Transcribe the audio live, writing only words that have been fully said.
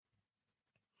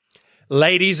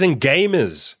Ladies and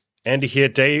gamers, Andy here,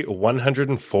 day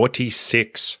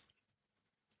 146.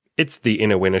 It's the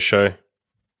Inner Winner Show,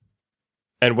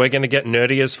 and we're going to get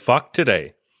nerdy as fuck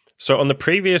today. So on the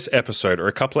previous episode, or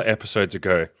a couple of episodes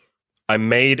ago, I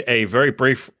made a very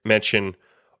brief mention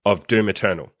of Doom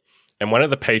Eternal, and one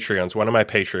of my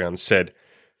Patreons said,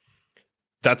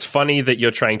 that's funny that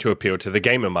you're trying to appeal to the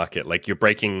gamer market, like you're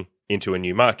breaking into a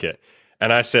new market.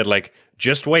 And I said,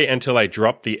 just wait until I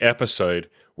drop the episode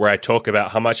where I talk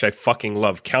about how much I fucking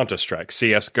love Counter-Strike,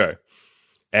 CSGO.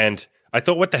 And I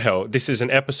thought, what the hell? This is an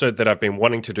episode that I've been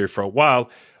wanting to do for a while.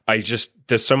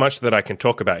 There's so much that I can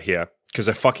talk about here because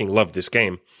I fucking love this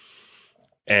game.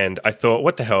 And I thought,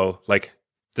 what the hell?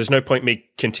 There's no point me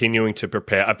continuing to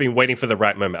prepare. I've been waiting for the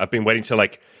right moment. I've been waiting to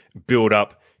build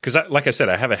up. Because like I said,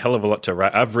 I have a hell of a lot to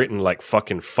write. I've written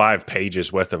fucking 5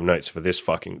 pages worth of notes for this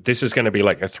This is going to be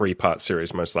a 3-part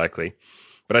series most likely.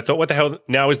 But I thought, what the hell?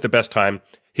 Now is the best time.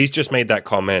 He's just made that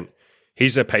comment.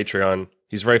 He's a Patreon.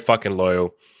 He's very fucking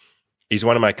loyal. He's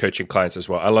one of my coaching clients as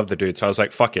well. I love the dude. So I was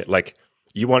like, fuck it.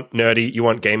 You want nerdy, you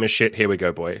want gamer shit? Here we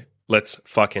go, boy. Let's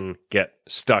fucking get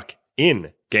stuck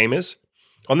in, gamers.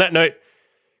 On that note,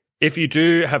 if you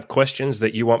do have questions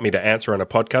that you want me to answer on a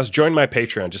podcast, join my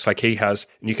Patreon just like he has,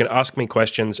 and you can ask me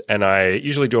questions, and I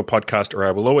usually do a podcast, or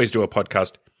I will always do a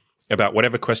podcast about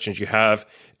whatever questions you have,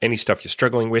 any stuff you're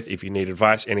struggling with, if you need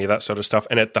advice, any of that sort of stuff.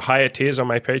 And at the higher tiers on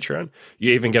my Patreon,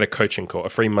 you even get a coaching call, a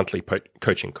free monthly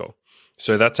coaching call.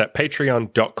 So that's at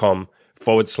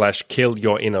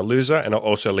patreon.com/killyourinnerloser, and I'll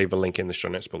also leave a link in the show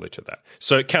notes below to that.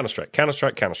 So Counter-Strike.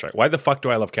 Why the fuck do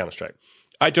I love Counter-Strike?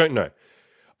 I don't know.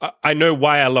 I know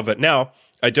why I love it now.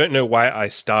 I don't know why I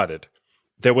started.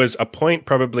 There was a point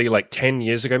probably 10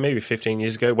 years ago, maybe 15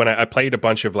 years ago, when I played a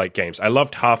bunch of games. I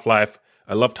loved Half-Life.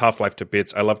 I loved Half-Life to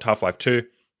bits. I loved Half-Life 2.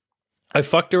 I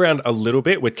fucked around a little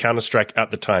bit with Counter-Strike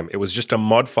at the time. It was just a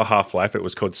mod for Half-Life. It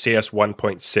was called CS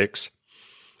 1.6.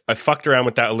 I fucked around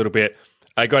with that a little bit.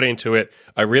 I got into it.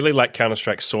 I really liked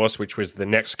Counter-Strike Source, which was the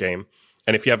next game.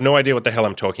 And if you have no idea what the hell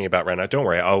I'm talking about right now, don't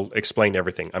worry. I'll explain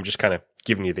everything. I'm just kind of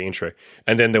giving you the intro.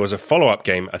 And then there was a follow-up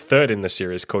game, a third in the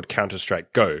series, called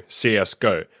Counter-Strike Go,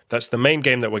 CSGO. That's the main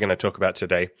game that we're going to talk about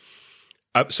today.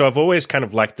 So I've always kind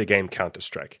of liked the game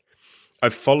Counter-Strike.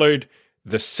 I've followed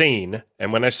the scene,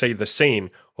 and when I say the scene,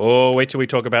 wait till we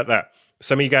talk about that.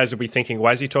 Some of you guys will be thinking,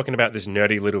 why is he talking about this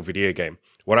nerdy little video game?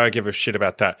 What do I give a shit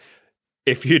about that?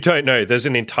 If you don't know, there's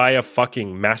an entire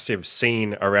fucking massive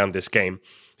scene around this game.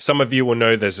 Some of you will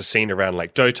know there's a scene around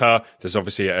Dota. There's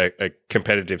obviously a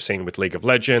competitive scene with League of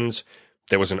Legends.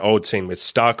 There was an old scene with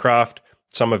StarCraft.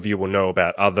 Some of you will know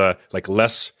about other,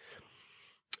 less,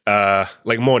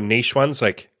 more niche ones,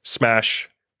 like Smash,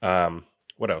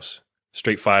 what else?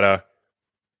 Street Fighter,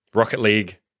 Rocket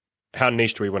League. How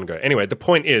niche do we want to go? Anyway, the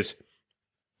point is,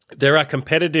 there are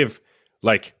competitive,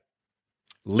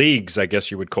 leagues, I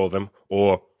guess you would call them,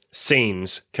 or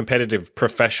scenes, competitive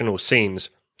professional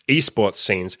scenes, esports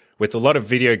scenes, with a lot of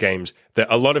video games that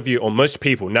a lot of you, or most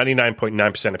people,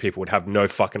 99.9% of people would have no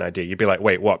fucking idea. You'd be like,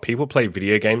 wait, what? People play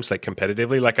video games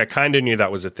competitively? I kind of knew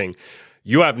that was a thing.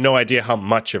 You have no idea how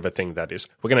much of a thing that is.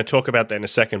 We're going to talk about that in a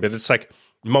second, but it's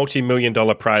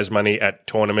multi-million-dollar prize money at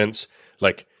tournaments,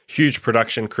 huge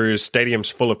production crews,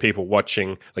 stadiums full of people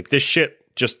watching. This shit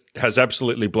just has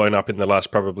absolutely blown up in the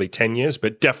last probably 10 years,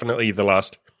 but definitely the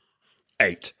last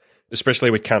 8, especially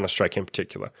with Counter-Strike in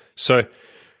particular. So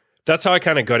that's how I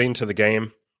kind of got into the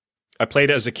game. I played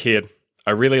it as a kid.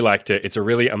 I really liked it. It's a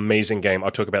really amazing game.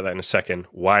 I'll talk about that in a second,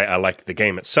 why I like the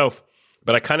game itself.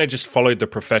 But I kind of just followed the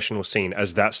professional scene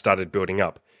as that started building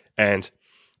up. And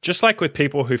just like with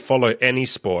people who follow any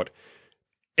sport,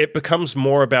 it becomes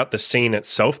more about the scene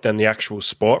itself than the actual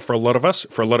sport for a lot of us,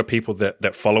 for a lot of people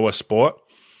that follow a sport.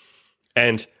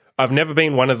 And I've never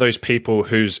been one of those people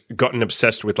who's gotten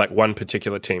obsessed with one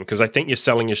particular team, because I think you're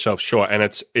selling yourself short, and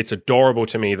it's adorable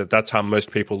to me that that's how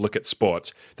most people look at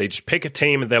sports. They just pick a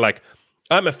team and they're like,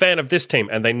 I'm a fan of this team,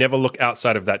 and they never look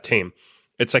outside of that team.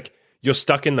 It's you're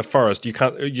stuck in the forest.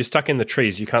 You're stuck in the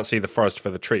trees. You can't see the forest for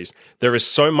the trees. There is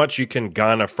so much you can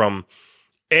garner from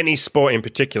any sport in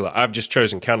particular. I've just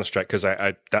chosen Counter-Strike because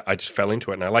I just fell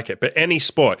into it and I like it. But any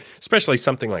sport, especially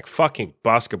something like fucking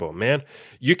basketball, man,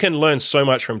 you can learn so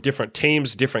much from different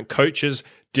teams, different coaches,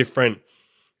 different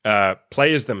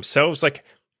players themselves.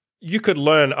 You could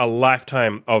learn a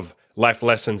lifetime of life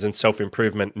lessons and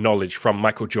self-improvement knowledge from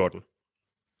Michael Jordan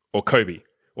or Kobe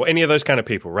or any of those kind of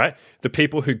people, right? The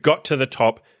people who got to the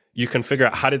top, you can figure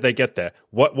out how did they get there?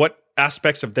 What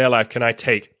aspects of their life can I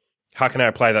take? How can I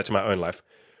apply that to my own life?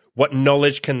 What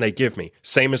knowledge can they give me?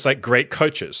 Same as great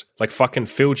coaches, like fucking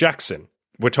Phil Jackson.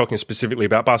 We're talking specifically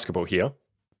about basketball here.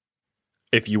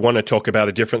 If you want to talk about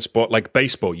a different sport like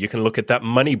baseball, you can look at that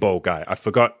Moneyball guy. I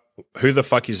forgot who the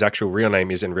fuck his actual real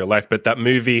name is in real life, but that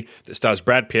movie that stars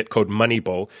Brad Pitt called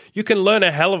Moneyball, you can learn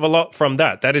a hell of a lot from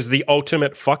that. That is the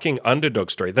ultimate fucking underdog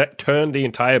story. That turned the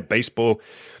entire baseball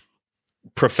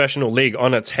professional league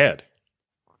on its head.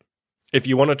 If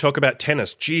you want to talk about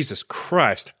tennis, Jesus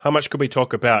Christ, how much could we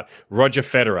talk about Roger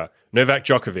Federer, Novak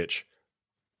Djokovic,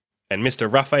 and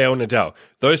Mr. Rafael Nadal?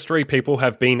 Those three people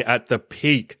have been at the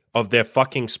peak of their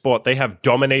fucking sport. They have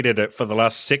dominated it for the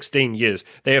last 16 years.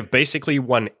 They have basically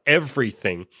won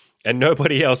everything, and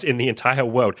nobody else in the entire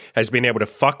world has been able to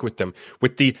fuck with them,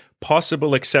 with the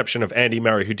possible exception of Andy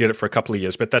Murray, who did it for a couple of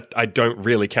years, but that I don't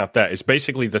really count that. It's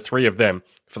basically the three of them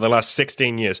for the last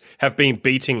 16 years have been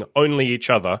beating only each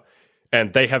other,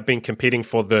 and they have been competing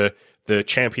for the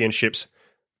championships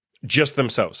just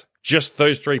themselves. Just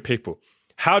those three people.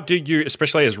 How do you,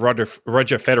 especially as Roger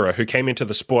Federer, who came into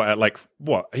the sport at like,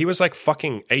 what? He was like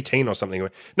fucking 18 or something.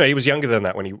 No, he was younger than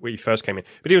that when he first came in.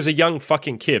 But he was a young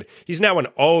fucking kid. He's now an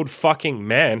old fucking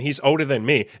man. He's older than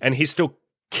me. And he's still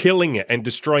killing it and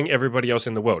destroying everybody else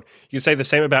in the world. You say the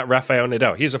same about Rafael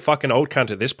Nadal. He's a fucking old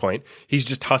cunt at this point. He's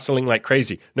just hustling like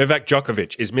crazy. Novak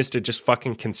Djokovic is Mr. just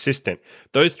fucking consistent.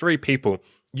 Those three people,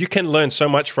 you can learn so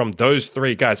much from those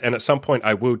three guys. And at some point,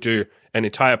 I will do an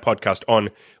entire podcast on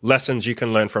lessons you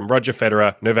can learn from Roger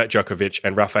Federer, Novak Djokovic,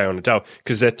 and Rafael Nadal,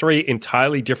 because they're three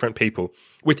entirely different people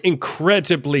with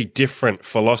incredibly different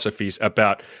philosophies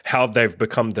about how they've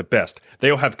become the best. They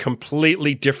all have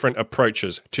completely different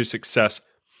approaches to success.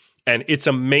 And it's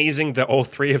amazing that all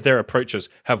three of their approaches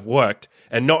have worked,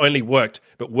 and not only worked,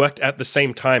 but worked at the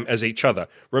same time as each other.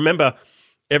 Remember,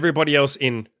 everybody else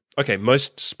in,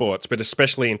 most sports, but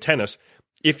especially in tennis,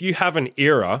 if you have an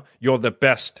era, you're the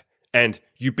best and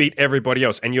you beat everybody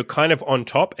else and you're kind of on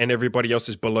top and everybody else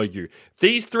is below you.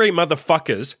 These three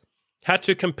motherfuckers had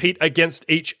to compete against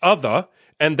each other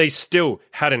and they still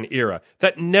had an era.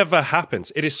 That never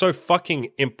happens. It is so fucking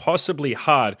impossibly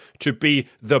hard to be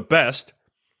the best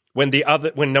when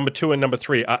number two and number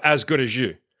three are as good as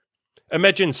you.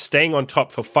 Imagine staying on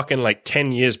top for fucking like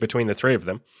 10 years between the three of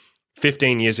them.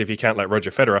 15 years if you count like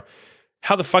Roger Federer.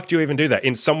 How the fuck do you even do that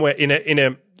in somewhere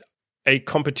in a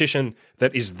competition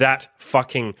that is that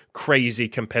fucking crazy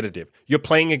competitive? You're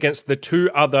playing against the two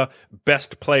other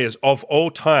best players of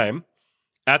all time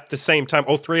at the same time.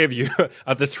 All three of you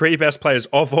are the three best players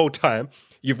of all time.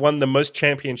 You've won the most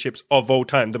championships of all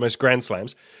time, the most Grand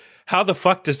Slams. How the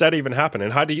fuck does that even happen?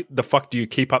 And how the fuck do you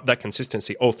keep up that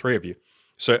consistency, all three of you?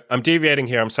 So I'm deviating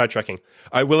here, I'm sidetracking.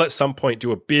 I will at some point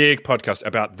do a big podcast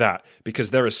about that because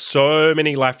there are so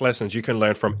many life lessons you can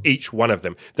learn from each one of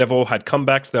them. They've all had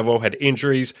comebacks, they've all had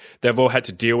injuries, they've all had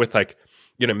to deal with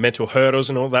mental hurdles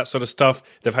and all that sort of stuff.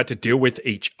 They've had to deal with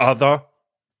each other.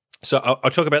 So I'll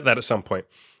talk about that at some point.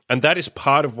 And that is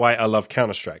part of why I love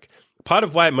Counter-Strike. Part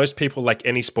of why most people like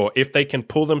any sport, if they can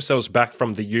pull themselves back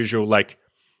from the usual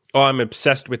I'm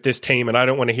obsessed with this team and I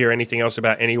don't want to hear anything else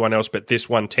about anyone else but this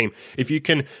one team. If you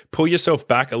can pull yourself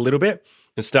back a little bit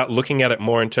and start looking at it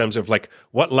more in terms of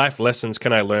what life lessons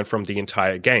can I learn from the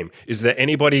entire game? Is there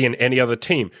anybody in any other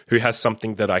team who has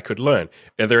something that I could learn?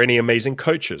 Are there any amazing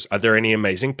coaches? Are there any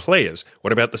amazing players?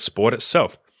 What about the sport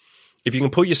itself? If you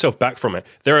can pull yourself back from it,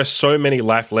 there are so many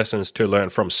life lessons to learn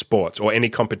from sports or any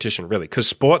competition really, because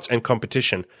sports and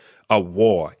competition a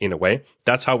war in a way.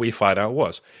 That's how we fight our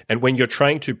wars. And when you're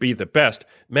trying to be the best,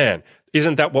 man,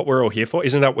 isn't that what we're all here for?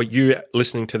 Isn't that what you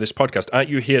listening to this podcast? Aren't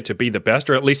you here to be the best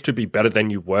or at least to be better than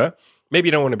you were? Maybe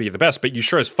you don't want to be the best, but you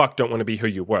sure as fuck don't want to be who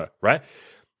you were, right?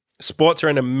 Sports are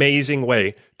an amazing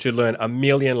way to learn a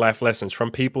million life lessons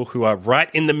from people who are right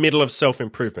in the middle of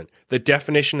self-improvement. The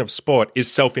definition of sport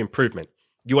is self-improvement.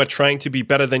 You are trying to be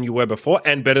better than you were before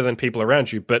and better than people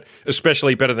around you, but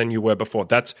especially better than you were before.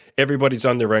 That's everybody's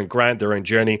on their own grind, their own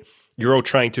journey. You're all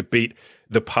trying to beat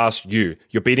the past you.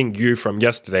 You're beating you from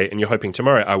yesterday and you're hoping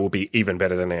tomorrow I will be even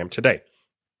better than I am today.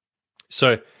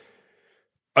 So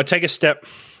I'll take a step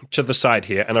to the side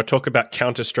here and I'll talk about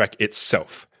Counter-Strike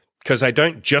itself because I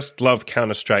don't just love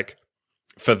Counter-Strike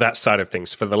for that side of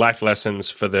things, for the life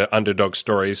lessons, for the underdog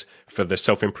stories, for the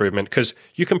self-improvement, because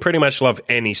you can pretty much love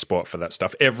any sport for that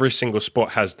stuff. Every single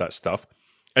sport has that stuff.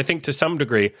 I think to some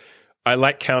degree, I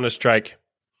like Counter-Strike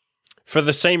for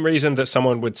the same reason that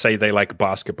someone would say they like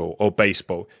basketball or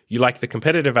baseball. You like the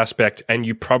competitive aspect and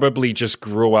you probably just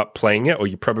grew up playing it or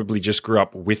you probably just grew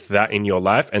up with that in your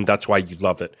life and that's why you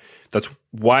love it. That's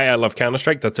why I love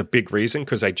Counter-Strike. That's a big reason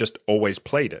because I just always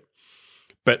played it.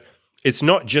 But it's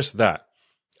not just that.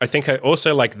 I think I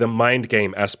also like the mind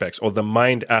game aspects or the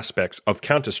mind aspects of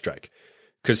Counter-Strike.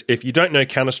 Because if you don't know,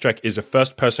 Counter-Strike is a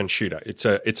first-person shooter. It's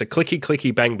a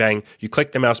clicky, bang, bang. You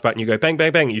click the mouse button, you go bang,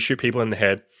 bang, bang. You shoot people in the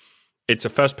head. It's a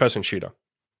first-person shooter.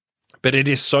 But it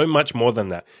is so much more than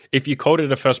that. If you called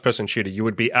it a first-person shooter, you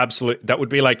would be that would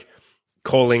be like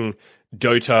calling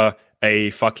Dota a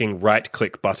fucking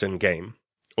right-click button game.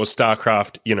 Or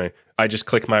StarCraft, I just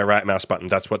click my right mouse button.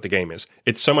 That's what the game is.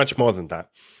 It's so much more than that.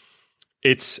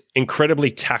 It's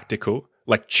incredibly tactical,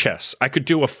 like chess. I could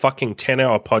do a fucking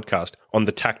 10-hour podcast on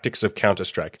the tactics of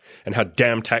Counter-Strike and how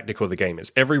damn tactical the game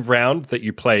is. Every round that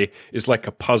you play is like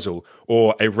a puzzle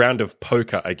or a round of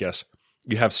poker, I guess.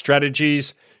 You have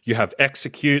strategies, you have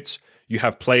executes, you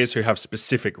have players who have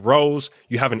specific roles,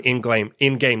 you have an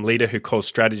in-game leader who calls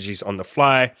strategies on the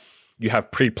fly. You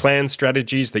have pre-planned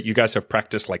strategies that you guys have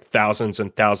practiced like thousands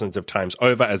and thousands of times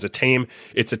over as a team.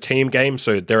 It's a team game,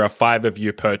 so there are 5 of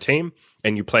you per team,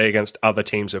 and you play against other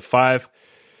teams of 5.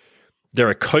 There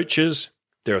are coaches,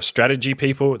 there are strategy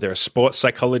people, there are sports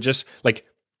psychologists. Like,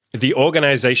 the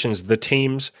organizations, the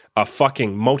teams are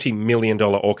fucking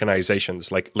multi-million-dollar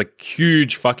organizations, like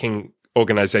huge fucking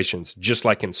organizations, just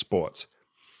like in sports.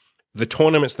 The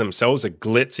tournaments themselves are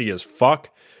glitzy as fuck.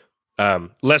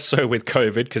 Less so with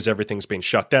COVID because everything's been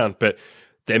shut down, but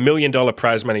they're $1 million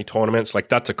prize money tournaments. Like,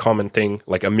 that's a common thing,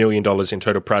 like $1 million in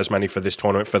total prize money for this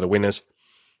tournament for the winners.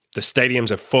 The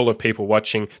stadiums are full of people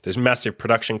watching. There's massive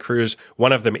production crews.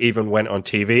 One of them even went on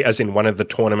TV, as in one of the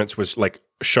tournaments was like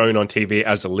shown on TV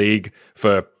as a league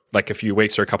for like a few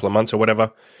weeks or a couple of months or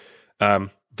whatever.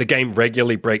 The game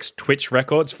regularly breaks Twitch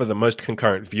records for the most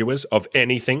concurrent viewers of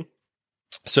anything.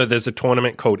 So there's a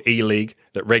tournament called E-League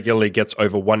that regularly gets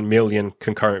over 1 million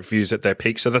concurrent views at their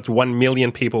peak. So that's 1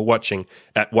 million people watching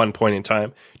at one point in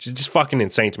time, which is just fucking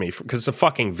insane to me because it's a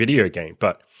fucking video game.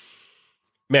 But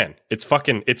man, if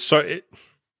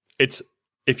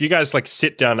you guys like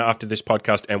sit down after this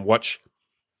podcast and watch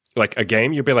like a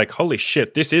game, you'll be like, holy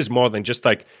shit, this is more than just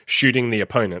like shooting the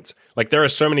opponents. Like, there are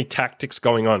so many tactics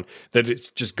going on that it's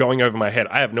just going over my head.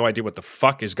 I have no idea what the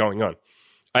fuck is going on.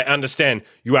 I understand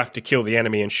you have to kill the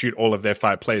enemy and shoot all of their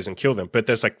 5 players and kill them, but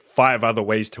there's like 5 other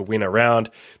ways to win a round.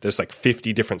 There's like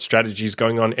 50 different strategies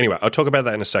going on. Anyway, I'll talk about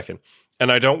that in a second. And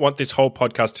I don't want this whole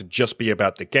podcast to just be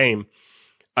about the game.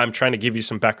 I'm trying to give you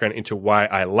some background into why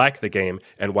I like the game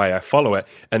and why I follow it.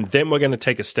 And then we're going to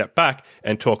take a step back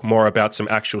and talk more about some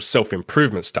actual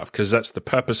self-improvement stuff, because that's the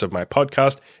purpose of my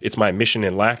podcast. It's my mission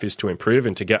in life is to improve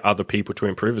and to get other people to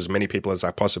improve, as many people as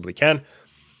I possibly can.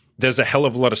 There's a hell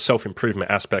of a lot of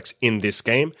self-improvement aspects in this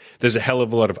game. There's a hell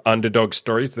of a lot of underdog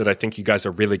stories that I think you guys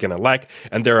are really going to like.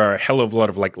 And there are a hell of a lot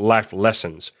of like life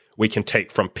lessons we can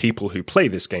take from people who play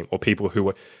this game or people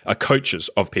who are coaches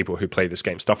of people who play this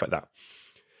game, stuff like that.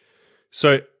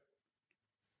 So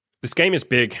this game is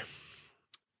big.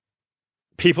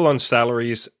 People on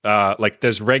salaries, like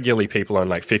there's regularly people on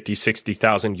like 50,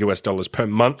 60,000 US dollars per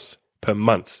month.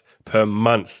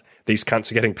 These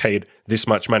cunts are getting paid this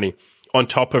much money on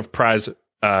top of prize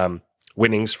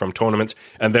winnings from tournaments,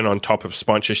 and then on top of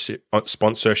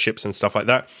sponsorships and stuff like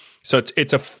that. So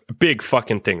it's a big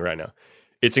fucking thing right now.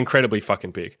 It's incredibly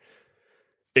fucking big.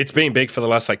 It's been big for the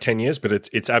last like 10 years, but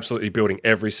it's absolutely building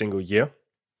every single year.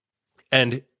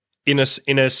 And in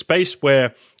a space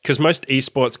where, because most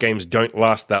esports games don't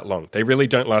last that long, they really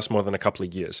don't last more than a couple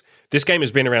of years. This game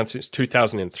has been around since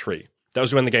 2003. That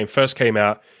was when the game first came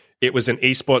out. It was an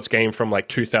esports game from like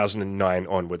 2009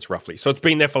 onwards, roughly. So it's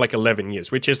been there for like 11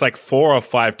 years, which is like 4 or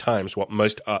 5 times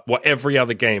what every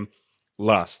other game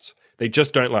lasts. They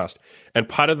just don't last. And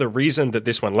part of the reason that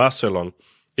this one lasts so long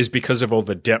is because of all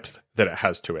the depth that it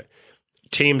has to it.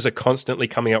 Teams are constantly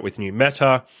coming up with new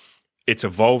meta. It's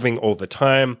evolving all the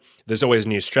time. There's always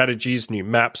new strategies, new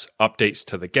maps, updates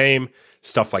to the game,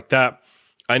 stuff like that.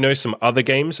 I know some other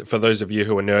games, for those of you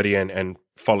who are nerdy and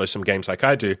follow some games like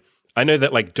I do, I know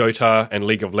that like Dota and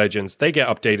League of Legends, they get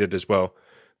updated as well,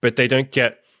 but they don't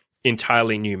get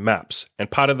entirely new maps.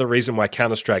 And part of the reason why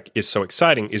Counter-Strike is so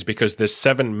exciting is because there's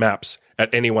 7 maps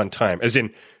at any one time, as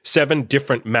in 7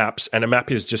 different maps. And a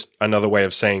map is just another way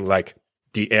of saying like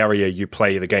the area you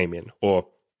play the game in. Or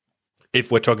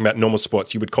if we're talking about normal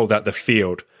sports, you would call that the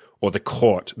field or the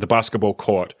court, the basketball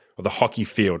court or the hockey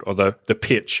field or the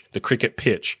pitch, the cricket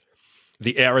pitch.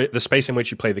 The area, the space in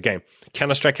which you play the game.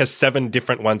 Counter-Strike has 7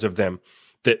 different ones of them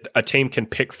that a team can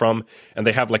pick from, and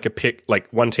they have like a pick, like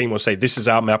one team will say, this is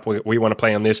our map, we want to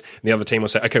play on this, and the other team will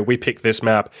say, okay, we pick this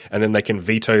map, and then they can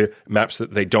veto maps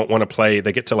that they don't want to play.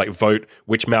 They get to like vote,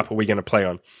 which map are we going to play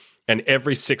on? And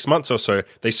every 6 months or so,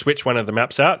 they switch one of the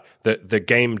maps out. The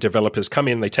game developers come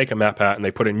in, they take a map out, and they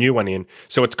put a new one in.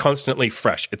 So it's constantly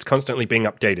fresh. It's constantly being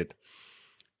updated.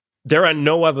 There are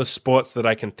no other sports that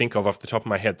I can think of off the top of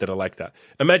my head that are like that.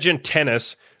 Imagine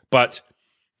tennis, but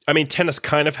I mean, tennis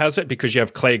kind of has it because you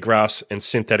have clay grass and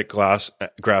synthetic grass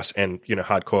and,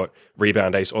 hard court,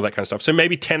 rebound ace, all that kind of stuff. So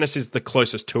maybe tennis is the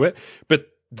closest to it, but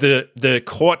the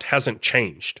court hasn't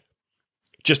changed.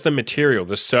 Just the material,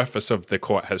 the surface of the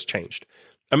court has changed.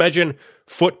 Imagine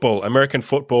football, American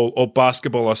football or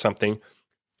basketball or something,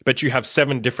 but you have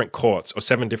 7 different courts or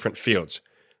 7 different fields.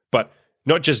 But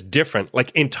not just different,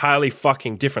 like entirely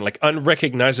fucking different, like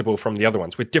unrecognizable from the other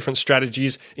ones with different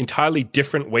strategies, entirely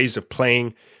different ways of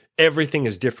playing. Everything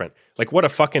is different. Like what a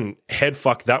fucking head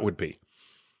fuck that would be.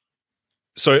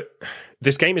 So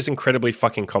this game is incredibly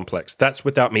fucking complex. That's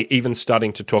without me even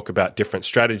starting to talk about different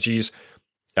strategies,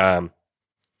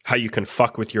 how you can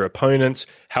fuck with your opponents,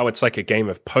 how it's like a game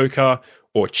of poker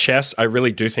or chess. I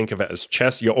really do think of it as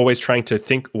chess. You're always trying to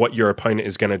think what your opponent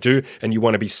is going to do, and you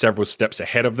want to be several steps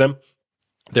ahead of them.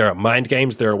 There are mind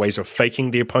games. There are ways of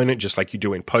faking the opponent, just like you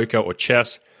do in poker or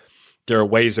chess. There are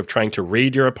ways of trying to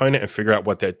read your opponent and figure out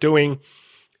what they're doing.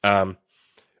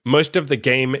 Most of the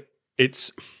game,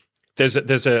 each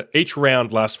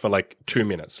round lasts for like 2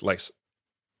 minutes.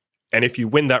 And if you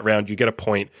win that round, you get a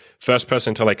point. First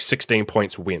person to like 16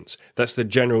 points wins. That's the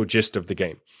general gist of the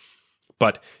game.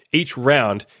 But each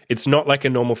round, it's not like a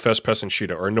normal first-person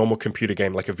shooter or a normal computer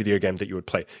game, like a video game that you would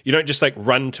play. You don't just like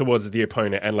run towards the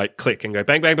opponent and like click and go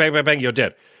bang, bang, bang, bang, bang, you're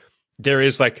dead. There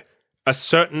is like a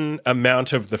certain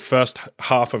amount of the first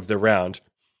half of the round,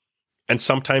 and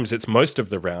sometimes it's most of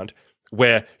the round,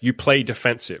 where you play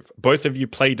defensive. Both of you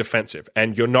play defensive,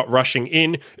 and you're not rushing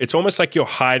in. It's almost like you're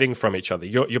hiding from each other.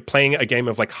 You're playing a game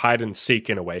of like hide and seek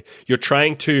in a way. You're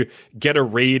trying to get a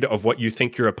read of what you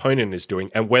think your opponent is doing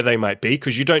and where they might be,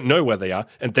 because you don't know where they are,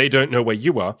 and they don't know where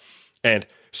you are. And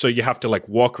so you have to like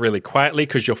walk really quietly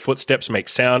because your footsteps make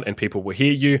sound and people will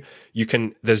hear you.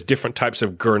 There's different types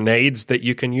of grenades that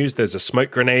you can use. There's a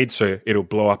smoke grenade, so it'll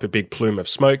blow up a big plume of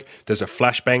smoke. There's a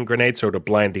flashbang grenade, so it'll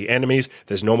blind the enemies.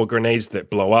 There's normal grenades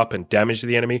that blow up and damage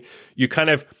the enemy.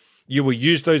 You will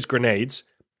use those grenades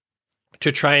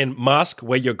to try and mask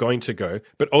where you're going to go,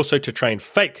 but also to try and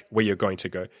fake where you're going to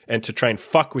go and to try and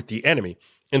fuck with the enemy.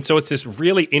 And so it's this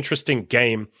really interesting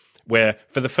game where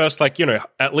for the first,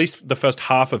 at least the first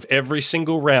half of every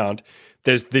single round,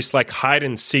 there's this like hide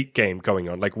and seek game going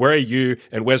on. Like, where are you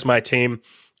and where's my team?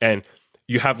 And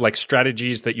you have like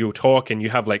strategies that you'll talk, and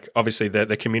you have like, obviously they're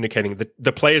communicating.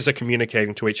 The players are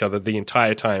communicating to each other the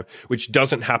entire time, which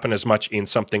doesn't happen as much in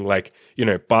something like,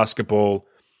 basketball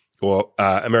or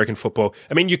American football.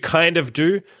 I mean, you kind of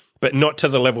do, but not to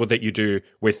the level that you do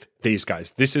with these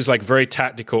guys. This is like very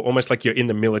tactical, almost like you're in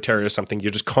the military or something.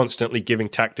 You're just constantly giving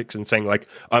tactics and saying like,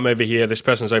 I'm over here, this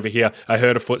person's over here, I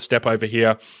heard a footstep over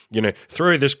here,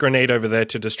 throw this grenade over there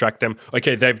to distract them.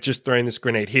 Okay, they've just thrown this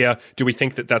grenade here. Do we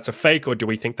think that that's a fake, or do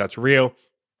we think that's real?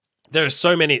 There's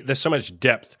so much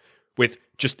depth with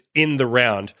just in the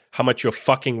round, how much you're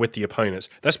fucking with the opponents.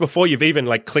 That's before you've even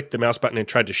like clicked the mouse button and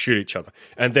tried to shoot each other.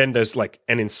 And then there's like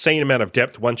an insane amount of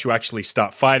depth once you actually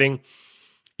start fighting.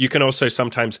 You can also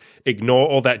sometimes ignore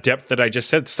all that depth that I just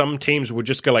said. Some teams will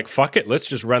just go like, fuck it, let's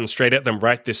just run straight at them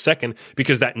right this second,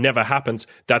 because that never happens.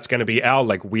 That's going to be our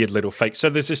like weird little fake.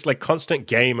 So there's this like constant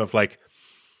game of like,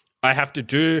 I have to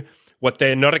do what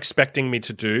they're not expecting me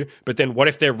to do, but then what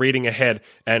if they're reading ahead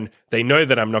and they know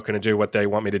that I'm not going to do what they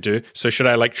want me to do? So should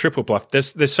I like triple bluff?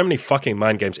 There's so many fucking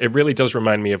mind games. It really does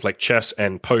remind me of like chess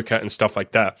and poker and stuff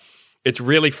like that. It's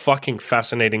really fucking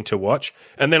fascinating to watch.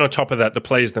 And then on top of that, the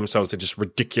players themselves are just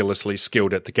ridiculously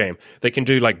skilled at the game. They can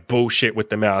do like bullshit with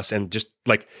the mouse, and just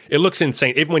like, it looks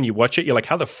insane. Even when you watch it, you're like,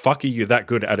 how the fuck are you that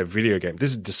good at a video game?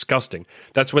 This is disgusting.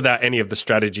 That's without any of the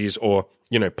strategies or,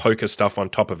 poker stuff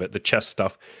on top of it, the chess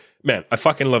stuff. Man, I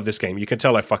fucking love this game. You can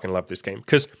tell I fucking love this game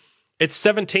because it's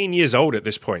 17 years old at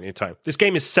this point in time. This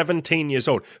game is 17 years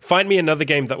old. Find me another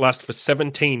game that lasts for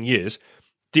 17 years.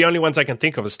 The only ones I can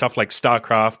think of is stuff like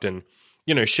StarCraft and,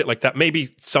 shit like that.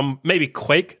 Maybe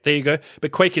Quake. There you go.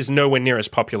 But Quake is nowhere near as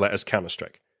popular as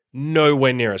Counter-Strike.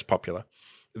 Nowhere near as popular.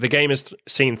 The game has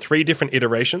seen 3 different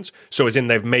iterations. So as in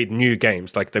they've made new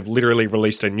games. Like they've literally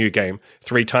released a new game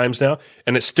 3 times now.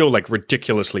 And it's still like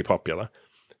ridiculously popular.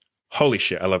 Holy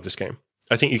shit, I love this game.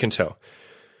 I think you can tell.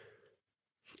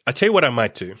 I tell you what I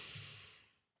might do.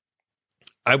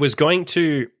 I was going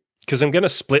to, because I'm going to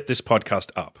split this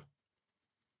podcast up.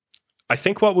 I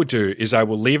think what we'll do is I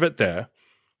will leave it there,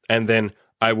 and then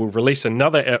I will release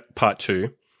another part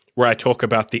 2 where I talk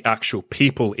about the actual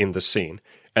people in the scene.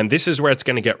 And this is where it's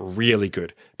going to get really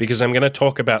good, because I'm going to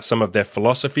talk about some of their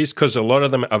philosophies, because a lot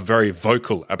of them are very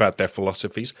vocal about their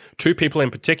philosophies. 2 people in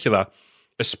particular,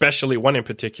 especially one in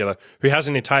particular, who has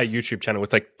an entire YouTube channel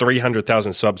with like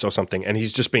 300,000 subs or something. And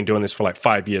he's just been doing this for like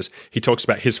 5 years. He talks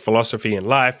about his philosophy in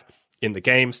life, in the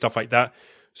game, stuff like that.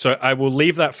 So I will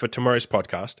leave that for tomorrow's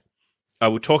podcast. I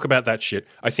will talk about that shit.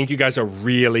 I think you guys are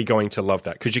really going to love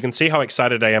that because you can see how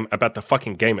excited I am about the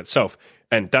fucking game itself.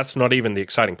 And that's not even the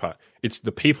exciting part. It's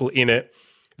the people in it,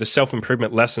 the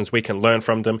self-improvement lessons we can learn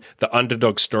from them, the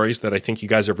underdog stories that I think you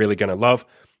guys are really going to love.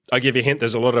 I'll give you a hint.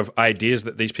 There's a lot of ideas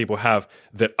that these people have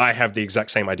that I have the exact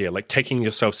same idea, like taking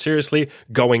yourself seriously,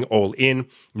 going all in,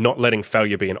 not letting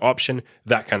failure be an option,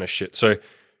 that kind of shit. So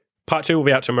part 2 will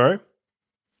be out tomorrow.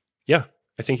 Yeah,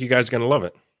 I think you guys are going to love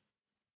it.